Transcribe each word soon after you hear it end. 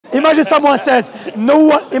imagine someone says,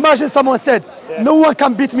 imagine someone said, no one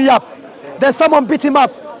can beat me up. Then someone beat him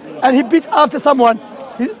up, and he beat after someone.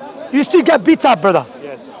 You still get beat up, brother.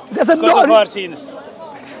 Yes. Because of our sins.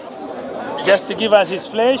 Just to give us his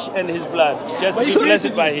flesh and his blood. Just to be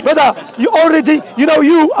blessed by him. Brother, you already,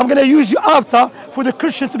 I'm going to use you after for the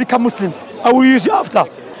Christians to become Muslims. I will use you after.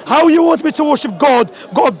 How you want me to worship God,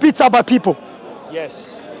 got beat up by people?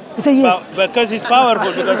 Yes. He said yes. Because he's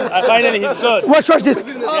powerful, because finally he's God. Watch this.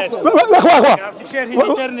 Yes. You have to share his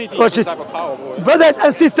eternity. Watch this. Brothers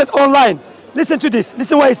and sisters online, listen to this.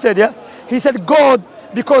 Listen what he said, yeah? He said God,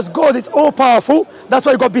 because God is all powerful, that's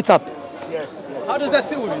why he got beat up. Yes. How does that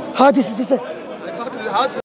sit with you? How does he say? How